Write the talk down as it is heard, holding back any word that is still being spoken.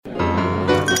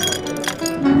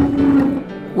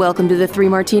Welcome to the Three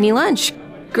Martini Lunch.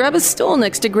 Grab a stool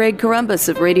next to Greg Columbus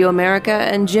of Radio America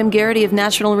and Jim Garrity of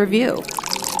National Review.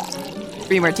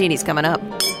 Three Martinis coming up.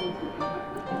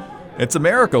 It's a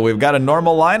miracle. We've got a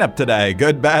normal lineup today.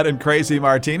 Good, bad, and crazy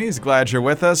martinis. Glad you're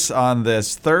with us on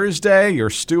this Thursday. Your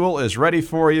stool is ready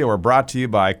for you. We're brought to you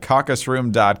by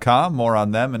caucusroom.com. More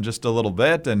on them in just a little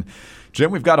bit. And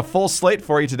Jim, we've got a full slate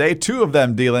for you today. Two of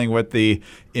them dealing with the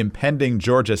impending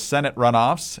Georgia Senate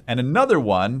runoffs, and another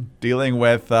one dealing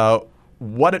with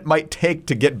what it might take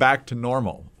to get back to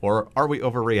normal. Or are we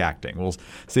overreacting? We'll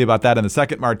see about that in the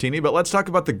second martini. But let's talk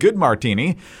about the good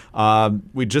martini.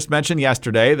 We just mentioned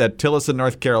yesterday that Tillis in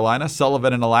North Carolina,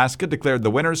 Sullivan in Alaska declared the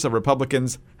winners, so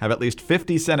Republicans have at least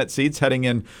 50 Senate seats heading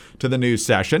into the new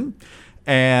session.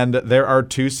 And there are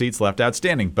 2 seats left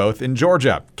outstanding, both in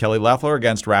Georgia. Kelly Loeffler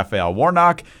against Raphael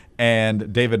Warnock,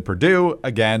 and David Perdue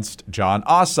against John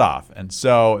Ossoff. And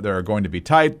so they're going to be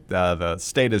tight. The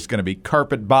state is going to be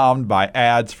carpet bombed by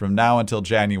ads from now until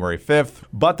January 5th.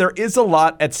 But there is a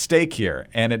lot at stake here,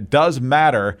 and it does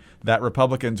matter that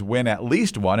Republicans win at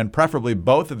least one, and preferably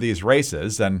both of these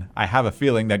races. And I have a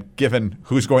feeling that given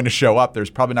who's going to show up, there's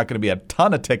probably not going to be a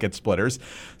ton of ticket splitters.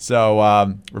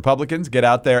 So Republicans, get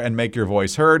out there and make your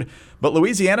voice heard. But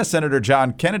Louisiana Senator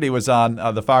John Kennedy was on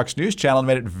the Fox News channel and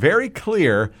made it very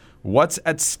clear what's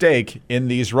at stake in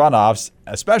these runoffs,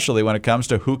 especially when it comes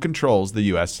to who controls the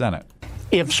U.S. Senate.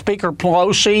 If Speaker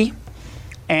Pelosi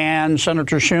and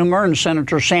Senator Schumer and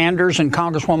Senator Sanders and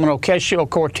Congresswoman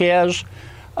Ocasio-Cortez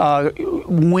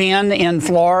win in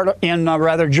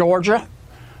Florida, Georgia,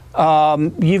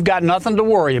 you've got nothing to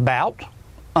worry about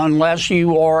unless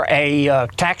you are a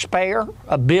taxpayer,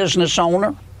 a business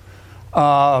owner,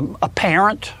 a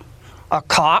parent, a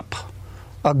cop,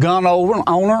 a gun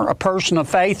owner, a person of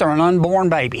faith, or an unborn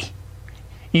baby.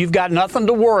 You've got nothing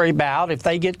to worry about if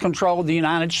they get control of the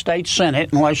United States Senate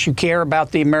unless you care about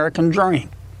the American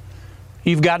dream.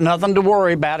 You've got nothing to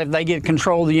worry about if they get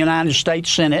control of the United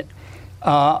States Senate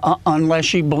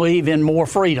unless you believe in more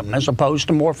freedom as opposed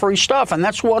to more free stuff. And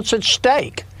that's what's at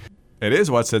stake. It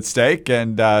is what's at stake.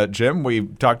 And Jim, we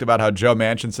talked about how Joe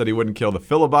Manchin said he wouldn't kill the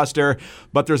filibuster,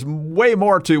 but there's way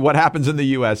more to what happens in the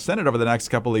U.S. Senate over the next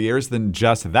couple of years than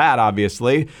just that,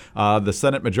 obviously. The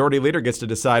Senate Majority Leader gets to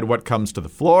decide what comes to the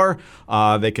floor.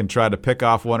 They can try to pick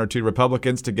off 1 or 2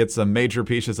 Republicans to get some major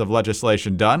pieces of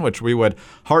legislation done, which we would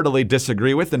heartily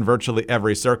disagree with in virtually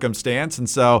every circumstance. And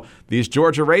so these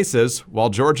Georgia races,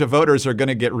 while Georgia voters are going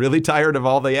to get really tired of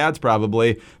all the ads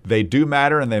probably, they do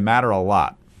matter, and they matter a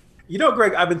lot. You know,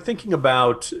 Greg, I've been thinking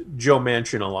about Joe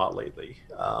Manchin a lot lately.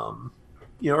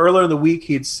 Earlier in the week,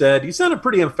 he sounded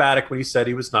pretty emphatic when he said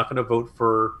he was not going to vote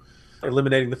for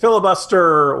eliminating the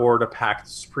filibuster or to pack the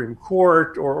Supreme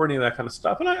Court or any of that kind of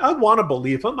stuff. And I want to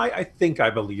believe him. I think I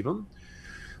believe him.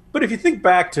 But if you think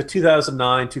back to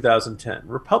 2009, 2010,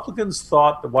 Republicans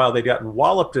thought that while they'd gotten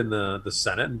walloped in the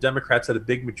Senate and Democrats had a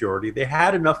big majority, they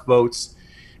had enough votes.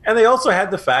 And they also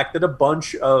had the fact that a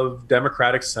bunch of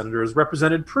Democratic senators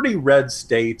represented pretty red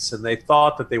states, and they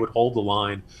thought that they would hold the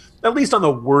line, at least on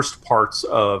the worst parts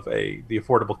of the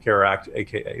Affordable Care Act,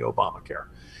 a.k.a. Obamacare.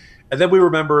 And then we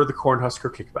remember the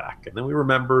Cornhusker kickback, and then we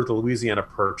remember the Louisiana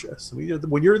Purchase.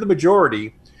 When you're the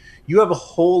majority, you have a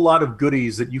whole lot of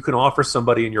goodies that you can offer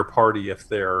somebody in your party if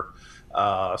they're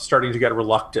starting to get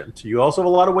reluctant. You also have a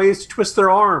lot of ways to twist their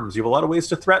arms. You have a lot of ways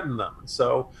to threaten them.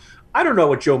 So I don't know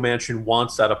what Joe Manchin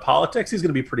wants out of politics. He's going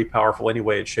to be pretty powerful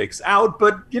anyway it shakes out.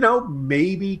 But,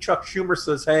 maybe Chuck Schumer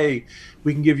says, hey,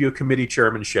 we can give you a committee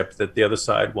chairmanship that the other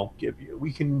side won't give you.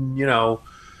 We can,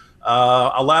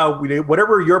 allow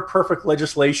whatever your perfect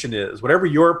legislation is, whatever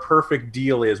your perfect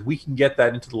deal is, we can get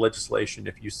that into the legislation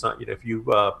if you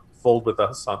fold with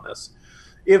us on this.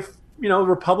 If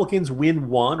Republicans win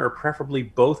one or preferably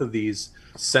both of these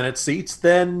Senate seats,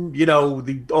 then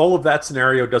all of that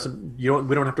scenario we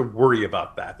don't have to worry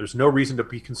about that. There's no reason to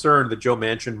be concerned that Joe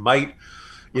Manchin might,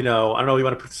 I don't know, you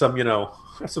want to put some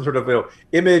sort of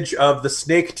image of the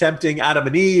snake tempting Adam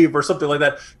and Eve or something like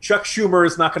that. Chuck Schumer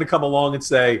is not going to come along and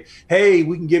say, hey,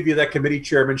 we can give you that committee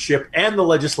chairmanship and the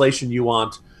legislation you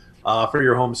want for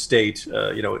your home state,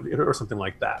 or something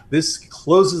like that. This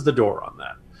closes the door on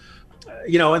that.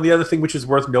 And the other thing which is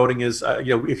worth noting is,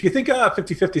 if you think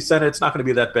 50-50 Senate, it's not going to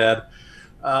be that bad.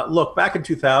 Look, back in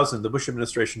 2000, the Bush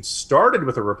administration started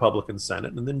with a Republican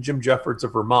Senate, and then Jim Jeffords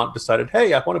of Vermont decided,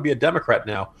 hey, I want to be a Democrat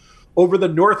now, over the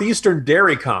Northeastern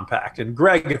Dairy Compact. And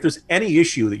Greg, if there's any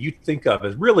issue that you think of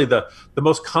as really the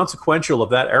most consequential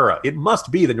of that era, it must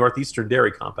be the Northeastern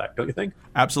Dairy Compact, don't you think?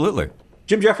 Absolutely.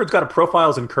 Jim Jeffords got a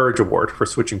Profiles in Courage Award for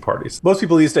switching parties. Most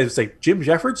people these days say, Jim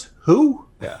Jeffords? Who?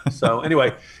 Yeah. So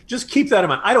anyway, just keep that in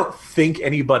mind. I don't think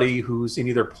anybody who's in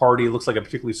either party looks like a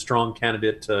particularly strong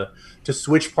candidate to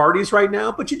switch parties right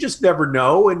now, but you just never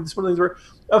know. And it's one of these where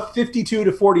a 52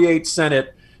 to 48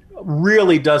 Senate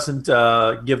really doesn't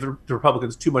give the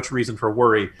Republicans too much reason for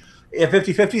worry. A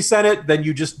 50-50 Senate, then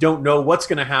you just don't know what's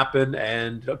going to happen,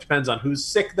 and it depends on who's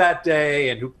sick that day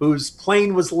and whose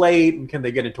plane was late and can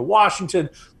they get into Washington.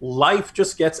 Life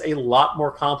just gets a lot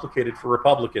more complicated for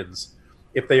Republicans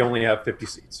if they only have 50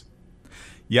 seats.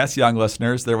 Yes, young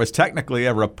listeners, there was technically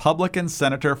a Republican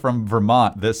senator from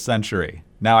Vermont this century.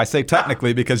 Now, I say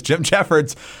technically because Jim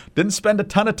Jeffords didn't spend a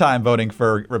ton of time voting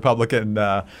for Republican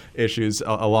issues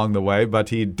along the way, but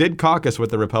he did caucus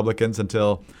with the Republicans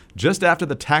until just after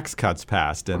the tax cuts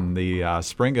passed in the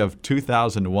spring of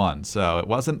 2001. So it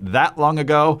wasn't that long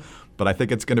ago, but I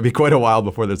think it's going to be quite a while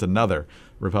before there's another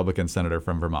Republican senator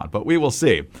from Vermont. But we will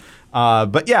see.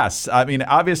 But yes, I mean,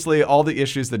 obviously, all the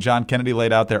issues that John Kennedy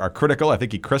laid out there are critical. I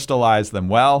think he crystallized them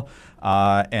well.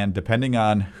 And depending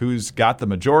on who's got the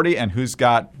majority and who's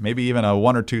got maybe even a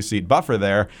 1 or 2 seat buffer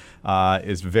there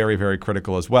is very, very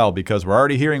critical as well, because we're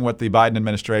already hearing what the Biden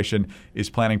administration is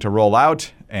planning to roll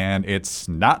out, and it's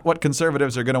not what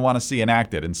conservatives are going to want to see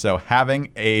enacted. And so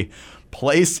having a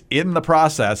place in the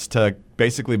process to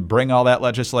basically bring all that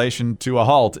legislation to a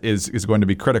halt is going to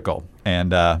be critical.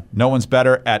 And no one's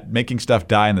better at making stuff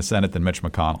die in the Senate than Mitch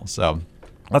McConnell. So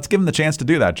let's give him the chance to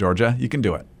do that, Georgia. You can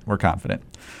do it. We're confident.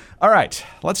 All right,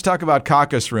 let's talk about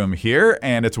Caucus Room here.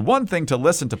 And it's one thing to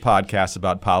listen to podcasts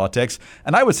about politics.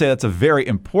 And I would say that's a very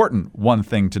important one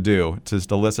thing to do, is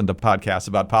to listen to podcasts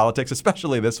about politics,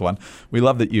 especially this one. We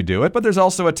love that you do it. But there's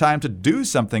also a time to do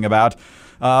something about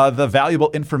the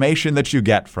valuable information that you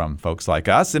get from folks like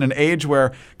us. In an age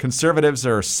where conservatives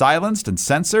are silenced and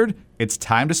censored, it's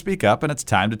time to speak up and it's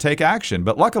time to take action.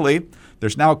 But luckily,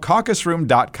 there's now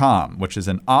caucusroom.com, which is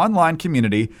an online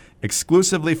community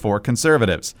exclusively for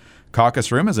conservatives.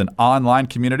 Caucus Room is an online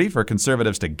community for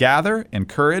conservatives to gather,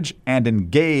 encourage, and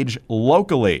engage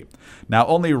locally. Now,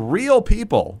 only real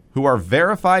people who are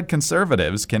verified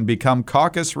conservatives can become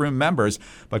Caucus Room members,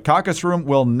 but Caucus Room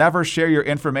will never share your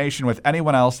information with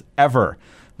anyone else ever.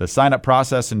 The sign-up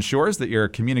process ensures that you're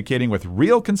communicating with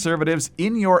real conservatives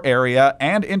in your area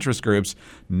and interest groups,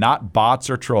 not bots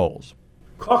or trolls.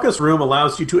 Caucus Room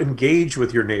allows you to engage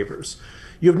with your neighbors.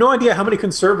 You have no idea how many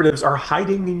conservatives are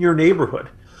hiding in your neighborhood.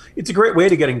 It's a great way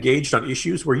to get engaged on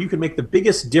issues where you can make the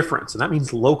biggest difference, and that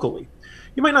means locally.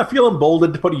 You might not feel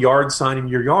emboldened to put a yard sign in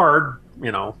your yard,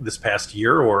 this past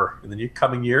year or in the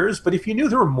coming years, but if you knew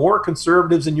there were more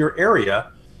conservatives in your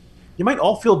area, you might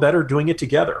all feel better doing it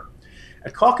together.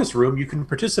 At Caucus Room, you can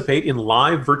participate in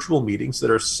live virtual meetings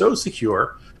that are so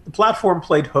secure, the platform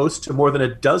played host to more than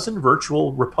a dozen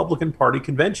virtual Republican Party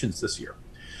conventions this year.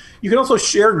 You can also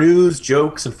share news,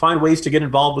 jokes, and find ways to get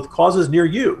involved with causes near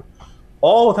you,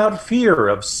 all without fear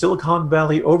of Silicon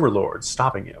Valley overlords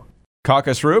stopping you.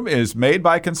 Caucus Room is made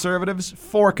by conservatives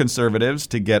for conservatives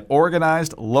to get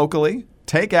organized locally,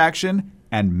 take action,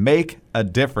 and make a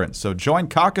difference. So join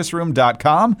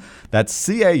caucusroom.com. That's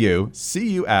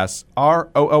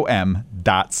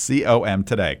caucusroom.com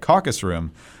today.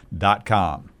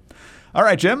 Caucusroom.com. All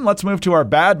right, Jim, let's move to our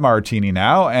bad martini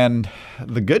now. And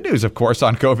the good news, of course,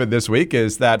 on COVID this week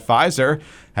is that Pfizer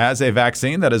has a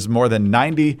vaccine that is more than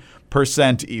 90%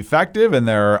 effective. And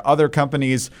there are other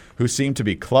companies who seem to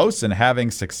be close and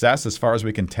having success as far as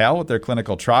we can tell with their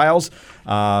clinical trials.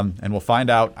 And we'll find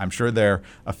out, I'm sure, their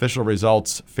official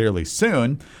results fairly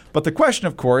soon. But the question,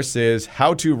 of course, is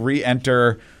how to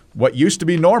re-enter what used to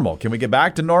be normal. Can we get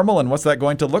back to normal? And what's that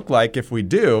going to look like if we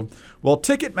do? Well,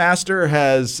 Ticketmaster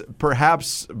has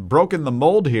perhaps broken the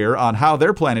mold here on how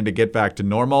they're planning to get back to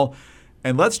normal.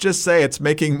 And let's just say it's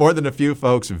making more than a few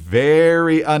folks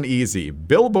very uneasy.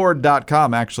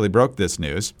 Billboard.com actually broke this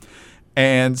news.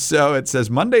 And so it says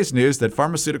Monday's news that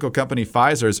pharmaceutical company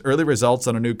Pfizer's early results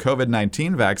on a new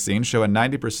COVID-19 vaccine show a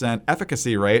 90%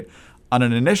 efficacy rate on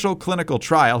an initial clinical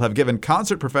trial have given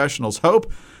concert professionals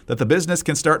hope that the business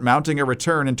can start mounting a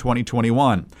return in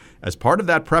 2021. As part of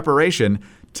that preparation,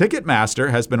 Ticketmaster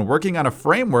has been working on a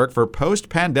framework for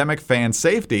post-pandemic fan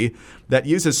safety that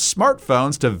uses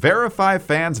smartphones to verify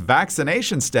fans'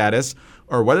 vaccination status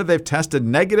or whether they've tested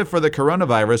negative for the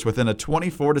coronavirus within a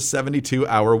 24 to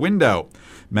 72-hour window.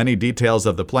 Many details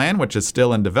of the plan, which is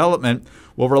still in development,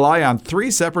 will rely on 3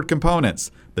 separate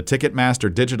components: the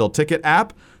Ticketmaster digital ticket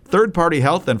app, third-party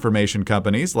health information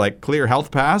companies like Clear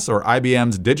Health Pass or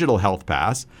IBM's Digital Health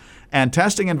Pass, and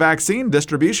testing and vaccine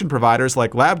distribution providers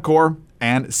like LabCorp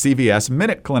and CVS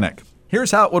Minute Clinic.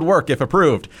 Here's how it would work if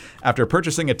approved. After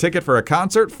purchasing a ticket for a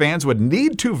concert, fans would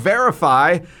need to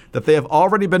verify that they have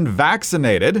already been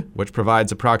vaccinated, which provides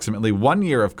approximately 1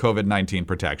 year of COVID-19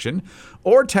 protection,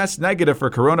 or test negative for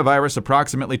coronavirus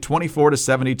approximately 24 to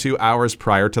 72 hours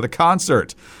prior to the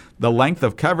concert. The length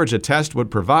of coverage a test would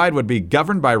provide would be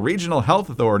governed by regional health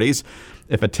authorities.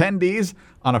 If attendees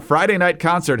on a Friday night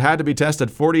concert had to be tested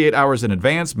 48 hours in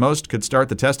advance, most could start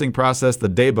the testing process the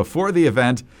day before the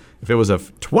event. If it was a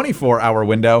 24-hour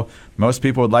window, most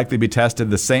people would likely be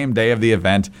tested the same day of the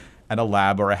event at a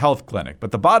lab or a health clinic. But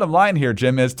the bottom line here,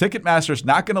 Jim, is Ticketmaster's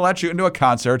not going to let you into a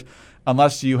concert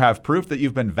unless you have proof that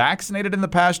you've been vaccinated in the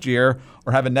past year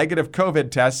or have a negative COVID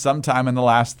test sometime in the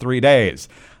last 3 days.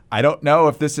 I don't know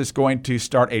if this is going to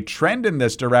start a trend in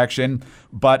this direction,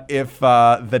 but if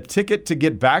the ticket to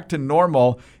get back to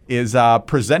normal is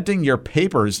presenting your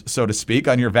papers, so to speak,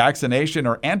 on your vaccination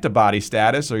or antibody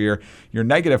status or your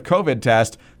negative COVID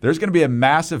test, there's going to be a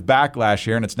massive backlash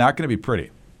here, and it's not going to be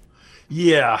pretty.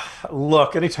 Yeah,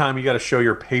 look, anytime you got to show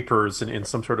your papers in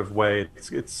some sort of way,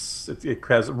 it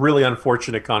has really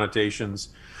unfortunate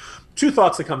connotations. Two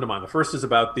thoughts that come to mind. The first is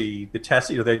about the test,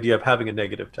 the idea of having a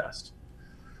negative test.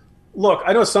 Look,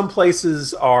 I know some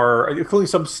places are, including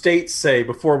some states, say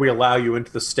before we allow you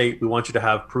into the state, we want you to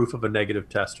have proof of a negative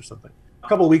test or something. A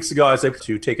couple of weeks ago, I was able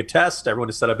to take a test. Everyone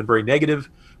has said I've been very negative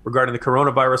regarding the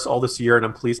coronavirus all this year, and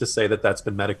I'm pleased to say that that's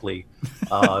been medically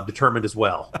determined as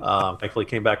well. Thankfully,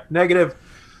 came back negative.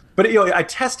 But I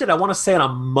tested, I want to say on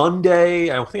a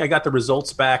Monday. I think I got the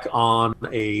results back on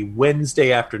a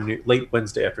Wednesday afternoon, late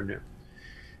Wednesday afternoon.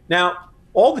 Now,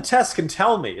 all the tests can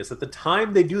tell me is that the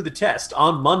time they do the test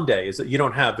on Monday is that you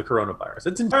don't have the coronavirus.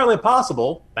 It's entirely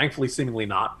possible, thankfully seemingly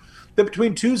not, that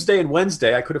between Tuesday and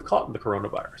Wednesday I could have caught the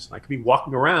coronavirus. I could be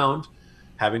walking around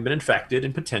having been infected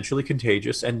and potentially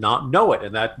contagious and not know it.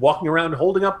 And that walking around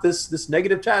holding up this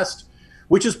negative test,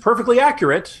 which is perfectly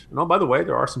accurate. And by the way,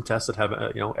 there are some tests that have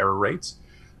error rates.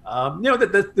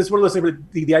 This is one of those things.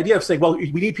 The idea of saying, well, we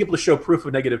need people to show proof of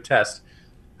a negative test.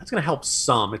 That's going to help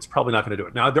some. It's probably not going to do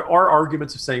it. Now, there are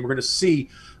arguments of saying we're going to see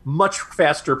much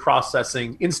faster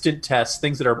processing, instant tests,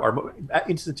 things that are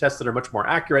instant tests that are much more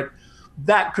accurate.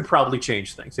 That could probably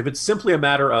change things. If it's simply a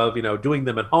matter of doing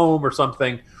them at home or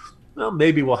something, well,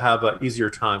 maybe we'll have an easier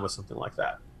time with something like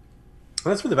that.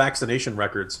 And that's for the vaccination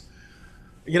records.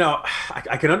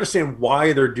 I can understand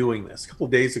why they're doing this. A couple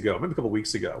of days ago, maybe a couple of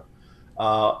weeks ago,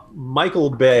 Michael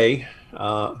Bay,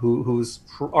 who's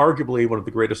arguably one of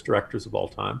the greatest directors of all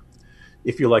time,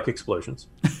 if you like explosions,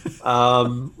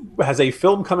 has a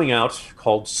film coming out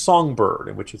called Songbird,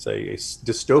 in which it's a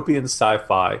dystopian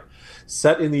sci-fi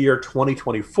set in the year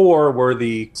 2024, where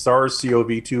the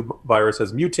SARS-CoV-2 virus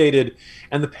has mutated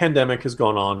and the pandemic has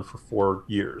gone on for 4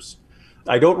 years.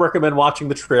 I don't recommend watching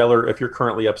the trailer if you're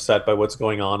currently upset by what's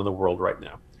going on in the world right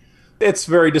now. It's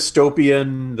very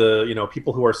dystopian. The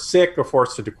people who are sick are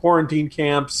forced into quarantine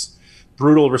camps,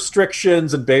 brutal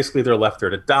restrictions, and basically they're left there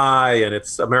to die. And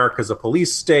it's America's a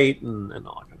police state and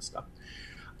all that kind of stuff.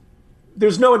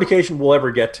 There's no indication we'll ever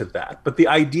get to that. But the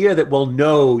idea that, well,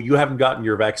 no, you haven't gotten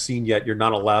your vaccine yet, you're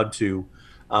not allowed to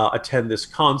attend this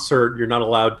concert, you're not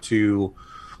allowed to,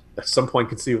 at some point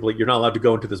conceivably, you're not allowed to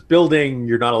go into this building,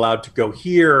 you're not allowed to go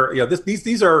here.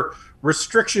 These are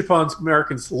restriction upon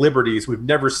Americans' liberties we've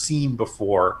never seen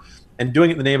before, and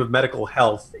doing it in the name of medical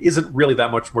health isn't really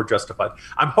that much more justified.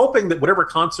 I'm hoping that whatever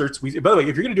concerts by the way,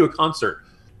 if you're going to do a concert,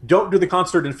 don't do the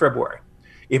concert in February.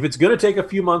 If it's going to take a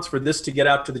few months for this to get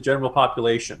out to the general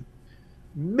population,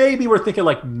 maybe we're thinking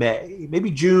like May,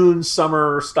 maybe June,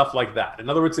 summer, stuff like that. In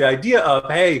other words, the idea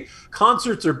of, hey,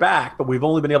 concerts are back, but we've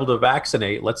only been able to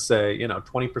vaccinate, let's say,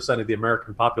 20% of the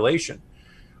American population.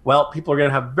 Well, people are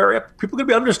going to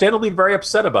be understandably very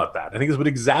upset about that. I think this would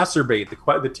exacerbate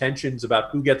the tensions about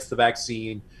who gets the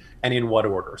vaccine and in what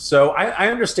order. So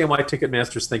I understand why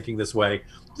Ticketmaster's thinking this way.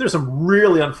 There's some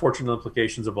really unfortunate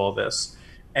implications of all this.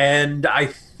 And I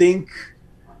think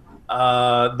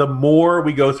the more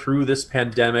we go through this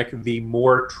pandemic, the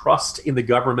more trust in the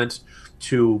government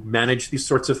to manage these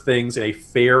sorts of things in a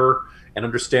fair and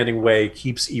understanding way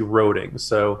keeps eroding.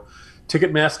 So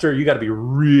Ticketmaster, you got to be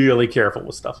really careful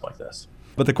with stuff like this.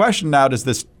 But the question now, do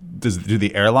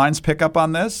the airlines pick up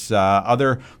on this?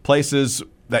 Other places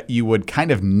that you would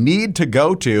kind of need to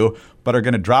go to, but are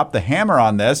going to drop the hammer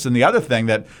on this? And the other thing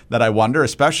that I wonder,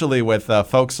 especially with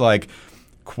folks like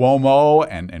Cuomo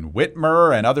and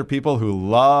Whitmer and other people who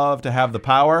love to have the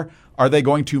power, are they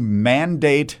going to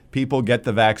mandate people get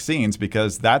the vaccines?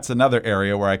 Because that's another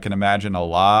area where I can imagine a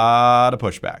lot of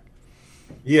pushback.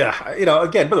 Yeah,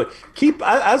 again, by the way,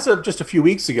 as of just a few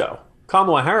weeks ago,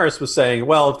 Kamala Harris was saying,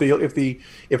 well,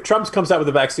 if Trump comes out with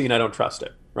a vaccine, I don't trust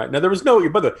it. right? Now, there was no,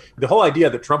 but the whole idea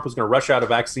that Trump was going to rush out a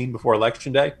vaccine before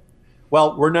Election Day,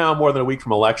 well, we're now more than a week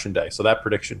from Election Day, so that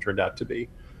prediction turned out to be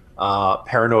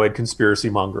paranoid conspiracy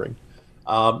mongering.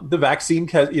 The vaccine,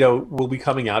 will be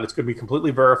coming out. It's going to be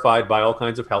completely verified by all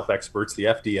kinds of health experts, the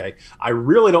FDA. I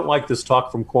really don't like this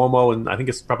talk from Cuomo, and I think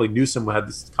it's probably Newsom who had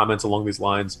these comments along these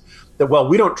lines, that, well,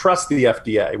 we don't trust the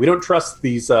FDA. We don't trust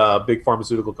these big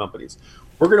pharmaceutical companies.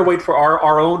 We're going to wait for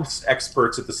our own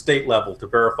experts at the state level to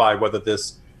verify whether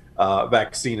this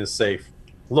vaccine is safe.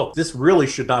 Look, this really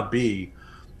should not be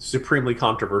supremely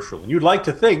controversial. And you'd like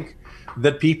to think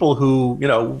that people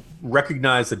who,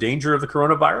 recognize the danger of the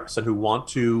coronavirus and who want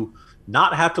to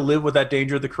not have to live with that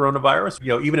danger of the coronavirus,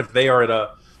 even if they are at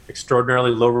a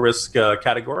extraordinarily low risk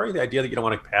category, the idea that you don't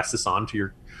want to pass this on to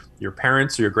your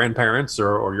parents or your grandparents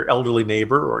or your elderly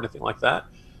neighbor or anything like that.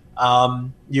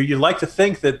 You'd like to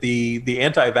think that the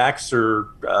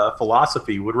anti-vaxxer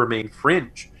philosophy would remain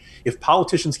fringe. If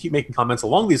politicians keep making comments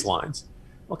along these lines,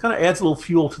 well, it kind of adds a little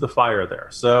fuel to the fire there.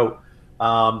 So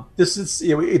this is,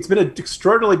 it's been an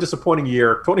extraordinarily disappointing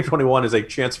year. 2021 is a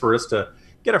chance for us to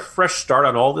get a fresh start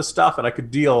on all this stuff, and I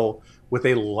could deal with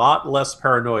a lot less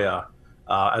paranoia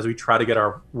as we try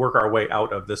to work our way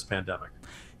out of this pandemic.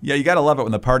 Yeah, you got to love it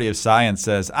when the party of science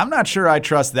says, I'm not sure I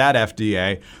trust that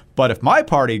FDA, but if my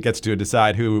party gets to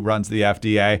decide who runs the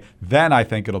FDA, then I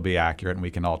think it'll be accurate and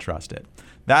we can all trust it.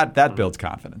 That builds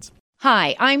confidence.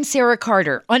 Hi, I'm Sarah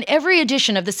Carter. On every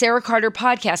edition of the Sarah Carter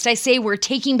podcast, I say we're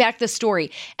taking back the story,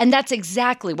 and that's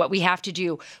exactly what we have to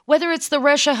do. Whether it's the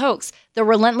Russia hoax, the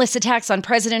relentless attacks on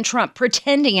President Trump,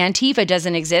 pretending Antifa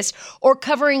doesn't exist, or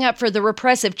covering up for the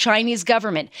repressive Chinese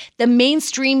government, the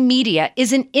mainstream media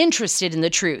isn't interested in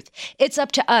the truth. It's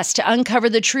up to us to uncover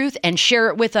the truth and share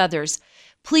it with others.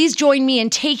 Please join me in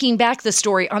taking back the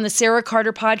story on the Sarah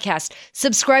Carter podcast.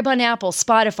 Subscribe on Apple,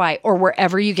 Spotify, or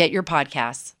wherever you get your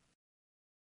podcasts.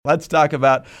 Let's talk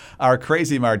about our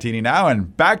crazy martini now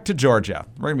and back to Georgia.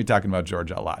 We're going to be talking about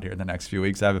Georgia a lot here in the next few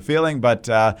weeks, I have a feeling. But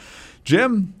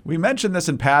Jim, we mentioned this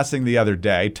in passing the other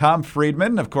day. Tom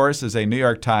Friedman, of course, is a New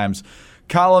York Times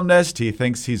columnist. He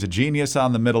thinks he's a genius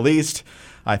on the Middle East.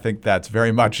 I think that's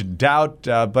very much in doubt,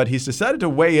 but he's decided to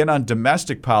weigh in on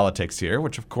domestic politics here,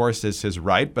 which of course is his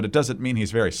right, but it doesn't mean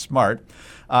he's very smart.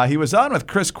 He was on with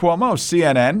Chris Cuomo of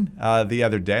CNN the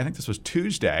other day. I think this was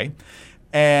Tuesday.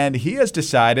 And he has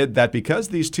decided that because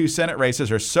these two Senate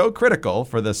races are so critical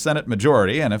for the Senate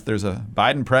majority, and if there's a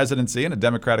Biden presidency and a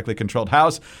democratically controlled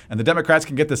House, and the Democrats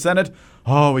can get the Senate,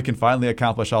 we can finally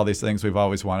accomplish all these things we've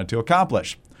always wanted to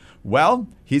accomplish. Well,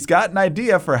 he's got an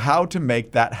idea for how to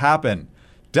make that happen.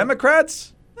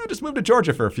 Democrats, just move to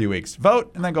Georgia for a few weeks,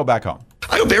 vote, and then go back home.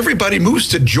 I hope everybody moves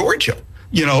to Georgia,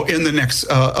 in the next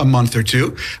a month or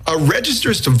two,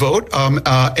 registers to vote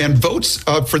and votes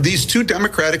for these two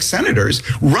Democratic senators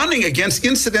running against,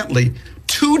 incidentally,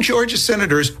 two Georgia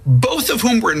senators, both of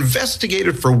whom were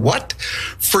investigated for what?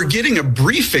 For getting a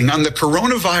briefing on the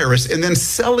coronavirus and then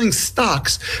selling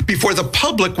stocks before the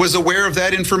public was aware of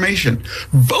that information.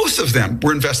 Both of them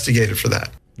were investigated for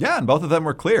that. Yeah, and both of them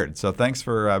were cleared. So thanks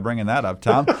for bringing that up,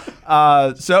 Tom.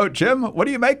 So, Jim, what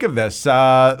do you make of this?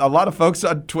 A lot of folks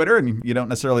on Twitter, and you don't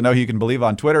necessarily know who you can believe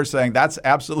on Twitter, saying that's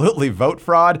absolutely vote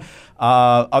fraud.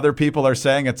 Other people are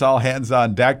saying it's all hands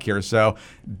on deck here. So,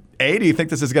 A, do you think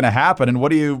this is going to happen? And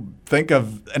what do you think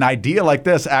of an idea like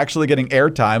this actually getting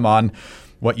airtime on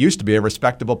what used to be a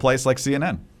respectable place like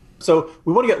CNN? So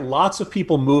we want to get lots of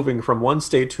people moving from one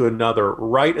state to another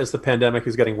right as the pandemic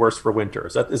is getting worse for winter.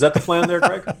 Is that the plan there,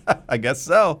 Greg? I guess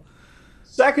so.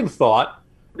 Second thought,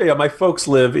 my folks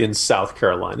live in South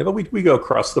Carolina, but we go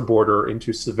across the border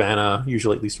into Savannah,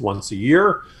 usually at least once a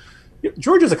year.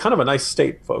 Georgia's a kind of a nice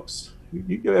state, folks.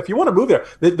 If you want to move there,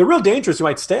 the real danger is you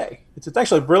might stay. It's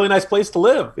actually a really nice place to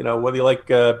live, whether you like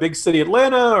big city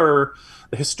Atlanta or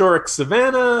the historic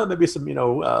Savannah, maybe some,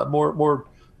 more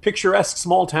picturesque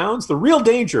small towns. The real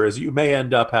danger is you may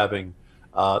end up having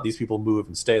these people move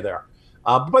and stay there.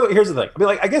 But by the way, here's the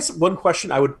thing. I guess one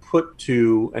question I would put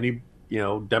to any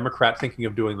Democrat thinking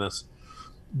of doing this: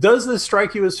 does this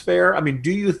strike you as fair?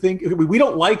 Do you think we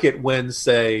don't like it when,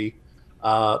 say,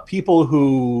 people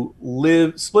who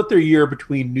split their year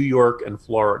between New York and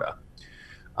Florida?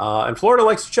 And Florida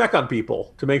likes to check on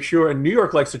people to make sure, and New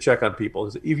York likes to check on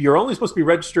people. If you're only supposed to be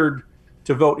registered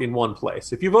to vote in one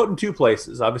place. If you vote in two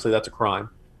places, obviously that's a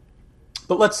crime.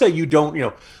 But let's say you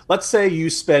don't, let's say you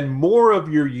spend more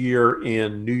of your year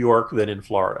in New York than in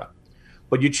Florida,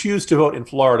 but you choose to vote in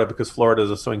Florida because Florida is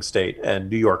a swing state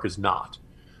and New York is not.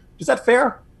 Is that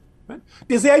fair? Right?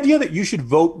 Is the idea that you should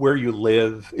vote where you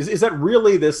live, is that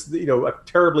really this, a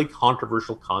terribly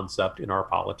controversial concept in our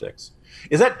politics?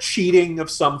 Is that cheating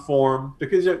of some form?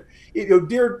 Because,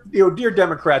 dear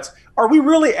Democrats, are we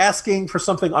really asking for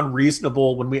something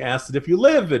unreasonable when we ask that if you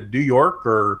live in New York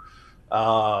or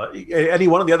any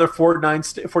one of the other 49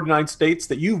 states,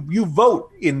 that you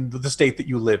vote in the state that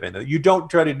you live in? You don't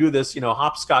try to do this,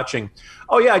 hopscotching.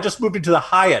 Oh yeah, I just moved into the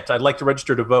Hyatt, I'd like to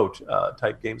register to vote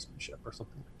type gamesmanship or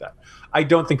something like that. I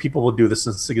don't think people will do this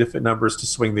in significant numbers to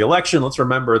swing the election. Let's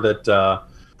remember that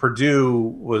Purdue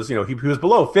was, he was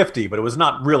below 50, but it was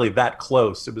not really that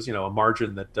close. It was, a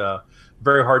margin that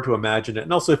very hard to imagine it.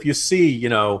 And also, if you see,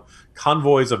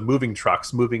 convoys of moving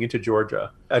trucks moving into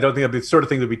Georgia, I don't think that'd be the sort of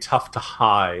thing that'd be tough to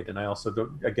hide. And I also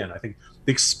don't, again, I think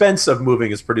the expense of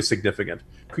moving is pretty significant.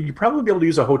 Could you probably be able to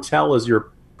use a hotel as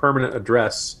your permanent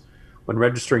address when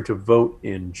registering to vote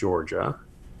in Georgia?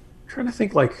 I'm trying to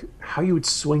think how you would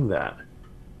swing that.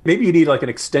 Maybe you need an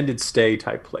extended stay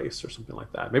type place or something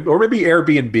like that. Maybe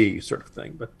Airbnb sort of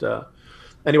thing. But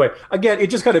anyway, again,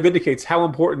 it just kind of indicates how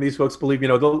important these folks believe,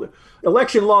 the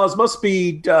election laws must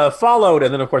be followed.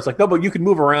 And then, of course, no, but you can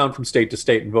move around from state to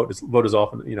state and vote as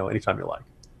often, anytime you like.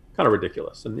 Kind of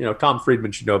ridiculous. And, Tom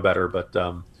Friedman should know better. But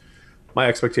my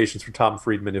expectations for Tom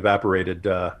Friedman evaporated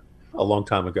a long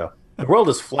time ago. The world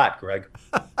is flat, Greg.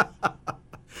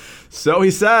 So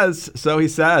he says.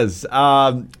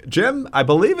 Jim, I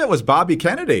believe it was Bobby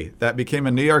Kennedy that became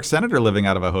a New York senator living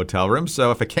out of a hotel room. So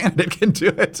if a candidate can do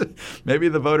it, maybe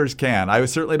the voters can. I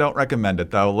certainly don't recommend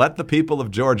it, though. Let the people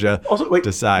of Georgia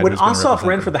decide. When Ossoff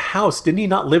ran for the House, didn't he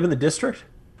not live in the district?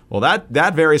 Well,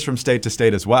 that varies from state to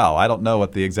state as well. I don't know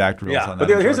what the exact rules on that.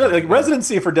 But here's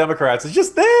residency for Democrats is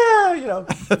just there.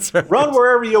 That's right. Run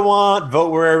wherever you want,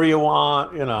 vote wherever you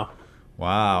want.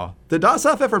 Wow. Did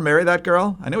Ossoff ever marry that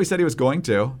girl? I know he said he was going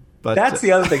to, but that's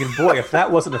the other thing. And boy, if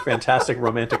that wasn't a fantastic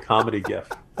romantic comedy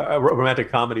gift, romantic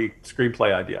comedy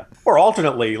screenplay idea, or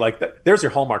alternately, there's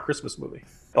your Hallmark Christmas movie.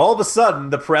 All of a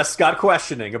sudden, the press got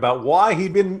questioning about why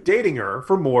he'd been dating her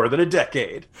for more than a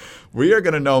decade. We are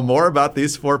going to know more about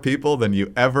these four people than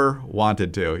you ever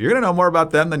wanted to. You're going to know more about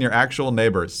them than your actual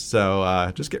neighbors.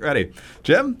 So just get ready.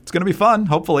 Jim, it's going to be fun,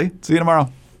 hopefully. See you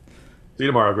tomorrow. See you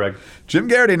tomorrow, Greg. Jim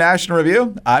Garrity, National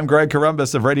Review. I'm Greg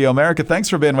Corombos of Radio America. Thanks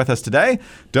for being with us today.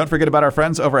 Don't forget about our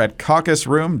friends over at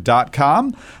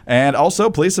caucusroom.com. And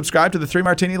also, please subscribe to the 3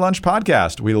 Martini Lunch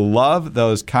podcast. We love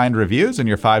those kind reviews and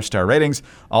your 5-star ratings.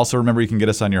 Also, remember, you can get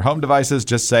us on your home devices.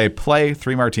 Just say, play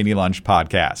 3 Martini Lunch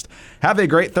podcast. Have a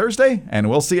great Thursday, and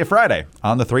we'll see you Friday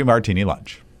on the 3 Martini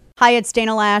Lunch. Hi, it's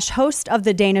Dana Lash, host of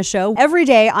The Dana Show. Every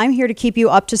day, I'm here to keep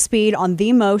you up to speed on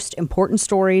the most important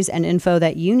stories and info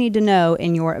that you need to know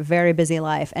in your very busy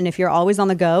life. And if you're always on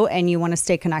the go and you want to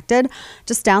stay connected,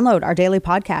 just download our daily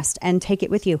podcast and take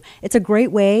it with you. It's a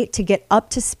great way to get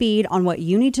up to speed on what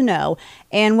you need to know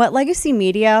and what legacy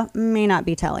media may not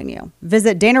be telling you.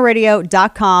 Visit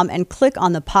danaradio.com and click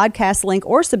on the podcast link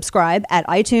or subscribe at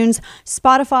iTunes,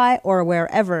 Spotify, or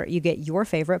wherever you get your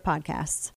favorite podcasts.